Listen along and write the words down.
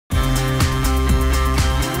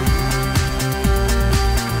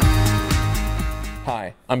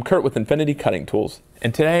I'm Kurt with Infinity Cutting Tools,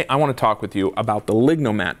 and today I want to talk with you about the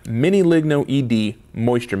Lignomat Mini-Ligno ED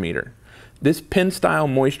moisture meter. This pin-style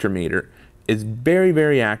moisture meter is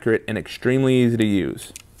very accurate and extremely easy to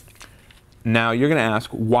use. Now you're going to ask,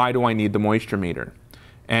 why do I need the moisture meter?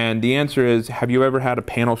 And the answer is, have you ever had a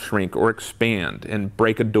panel shrink or expand and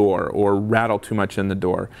break a door or rattle too much in the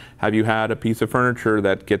door? Have you had a piece of furniture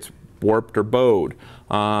that gets warped or bowed?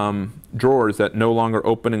 Drawers that no longer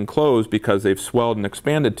open and close because they've swelled and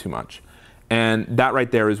expanded too much? And that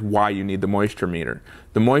right there is why you need the moisture meter.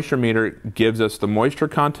 The moisture meter gives us the moisture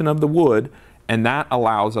content of the wood, and that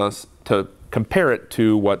allows us to compare it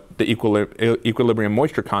to what the equilibrium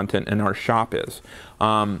moisture content in our shop is.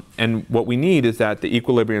 And what we need is that the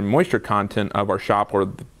equilibrium moisture content of our shop,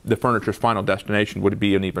 or the furniture's final destination, would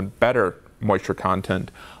be an even better moisture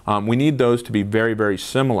content. We need those to be very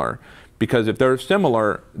similar, because if they're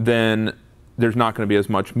similar, then there's not going to be as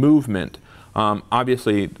much movement.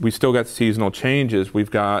 Obviously, we still got seasonal changes.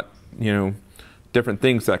 We've got, different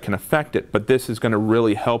things that can affect it, but this is going to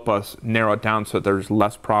really help us narrow it down so that there's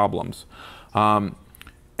less problems.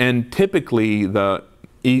 And typically, the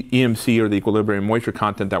EMC, or the equilibrium moisture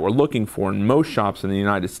content that we're looking for in most shops in the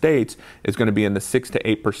United States, is going to be in the 6 to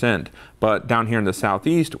 8%. But down here in the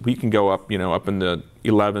Southeast, we can go up, up in the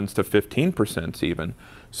 11s to 15% even.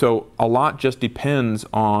 So a lot just depends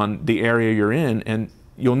on the area you're in, and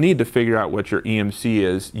you'll need to figure out what your EMC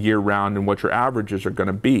is year-round and what your averages are going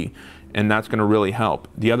to be, and that's going to really help.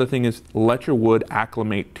 The other thing is, let your wood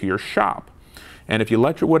acclimate to your shop. And if you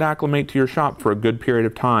let your wood acclimate to your shop for a good period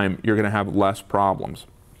of time, you're going to have less problems.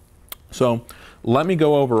 So let me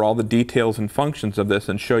go over all the details and functions of this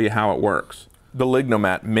and show you how it works. The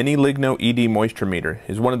Lignomat Mini-Ligno ED moisture meter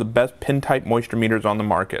is one of the best pin-type moisture meters on the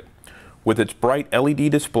market. With its bright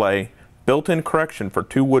LED display, built-in correction for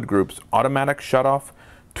 2 wood groups, automatic shutoff,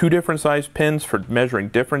 2 different size pins for measuring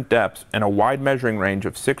different depths, and a wide measuring range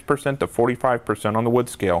of 6% to 45% on the wood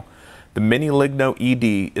scale, the Mini-Ligno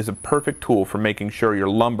ED is a perfect tool for making sure your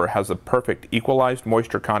lumber has the perfect equalized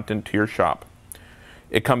moisture content to your shop.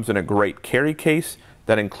 It comes in a great carry case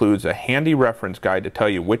that includes a handy reference guide to tell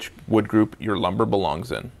you which wood group your lumber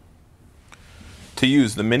belongs in. To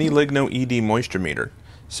use the Mini-Ligno ED moisture meter,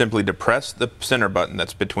 simply depress the center button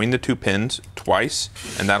that's between the 2 pins twice,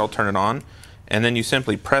 and that'll turn it on. And then you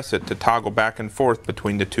simply press it to toggle back and forth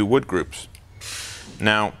between the 2 wood groups.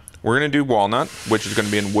 Now, we're going to do walnut, which is going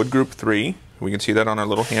to be in wood group 3. We can see that on our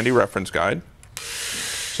little handy reference guide.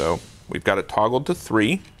 So we've got it toggled to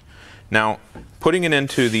 3. Now, putting it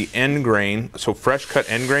into the end grain, so fresh cut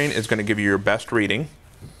end grain is going to give you your best reading.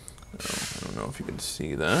 I don't know if you can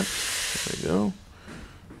see that. There we go.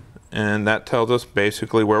 And that tells us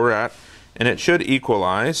basically where we're at. And it should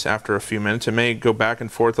equalize after a few minutes. It may go back and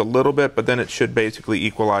forth a little bit, but then it should basically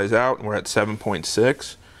equalize out, and we're at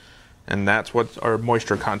 7.6. And that's what our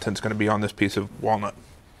moisture content is going to be on this piece of walnut.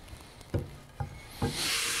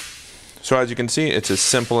 So as you can see, it's as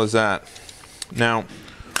simple as that. Now,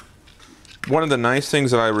 one of the nice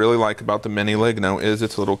things that I really like about the Mini-Ligno is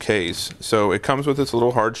its little case. So it comes with this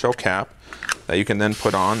little hard shell cap that you can then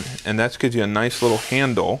put on, and that gives you a nice little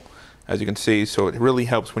handle, as you can see, so it really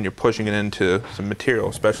helps when you're pushing it into some material,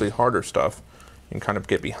 especially harder stuff. You can kind of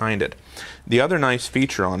get behind it. The other nice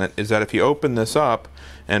feature on it is that if you open this up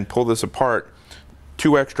and pull this apart,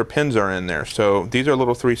 2 extra pins are in there. So these are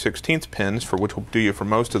little 3/16 pins, for which will do you for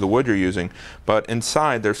most of the wood you're using, but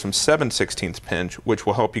inside there's some 7/16 pins, which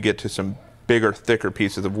will help you get to some bigger, thicker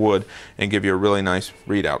pieces of wood and give you a really nice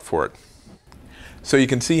readout for it. So you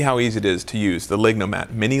can see how easy it is to use the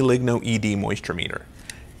Lignomat Mini-Ligno ED moisture meter.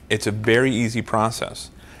 It's a very easy process.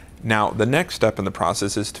 Now, the next step in the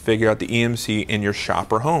process is to figure out the EMC in your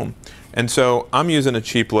shop or home. And so I'm using a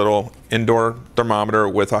cheap little indoor thermometer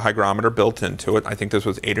with a hygrometer built into it. I think this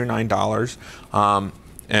was $8 or $9.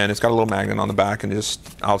 And it's got a little magnet on the back, and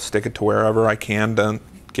I'll stick it to wherever I can to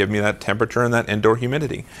give me that temperature and that indoor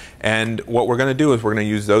humidity. And what we're going to do is we're going to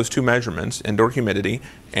use those 2 measurements, indoor humidity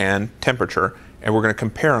and temperature, and we're going to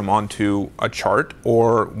compare them onto a chart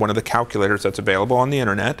or one of the calculators that's available on the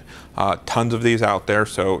internet. Tons of these out there,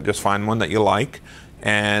 so just find one that you like,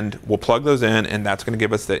 and we'll plug those in, and that's going to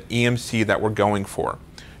give us the EMC that we're going for.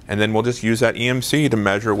 And then we'll just use that EMC to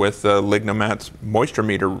measure with the Lignomat's moisture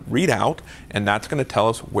meter readout, and that's going to tell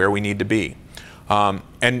us where we need to be.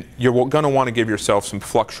 And you're going to want to give yourself some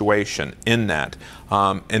fluctuation in that.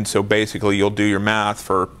 And so basically you'll do your math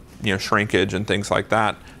for shrinkage and things like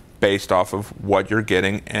that based off of what you're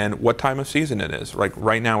getting and what time of season it is. Like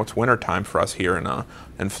right now it's winter time for us here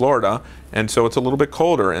in Florida, and so it's a little bit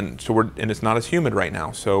colder, and so it's not as humid right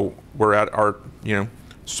now. So we're at our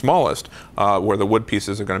smallest, where the wood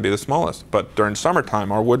pieces are going to be the smallest. But during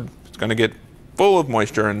summertime, our wood is going to get full of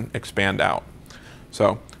moisture and expand out.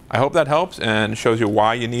 So I hope that helps and shows you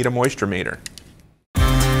why you need a moisture meter.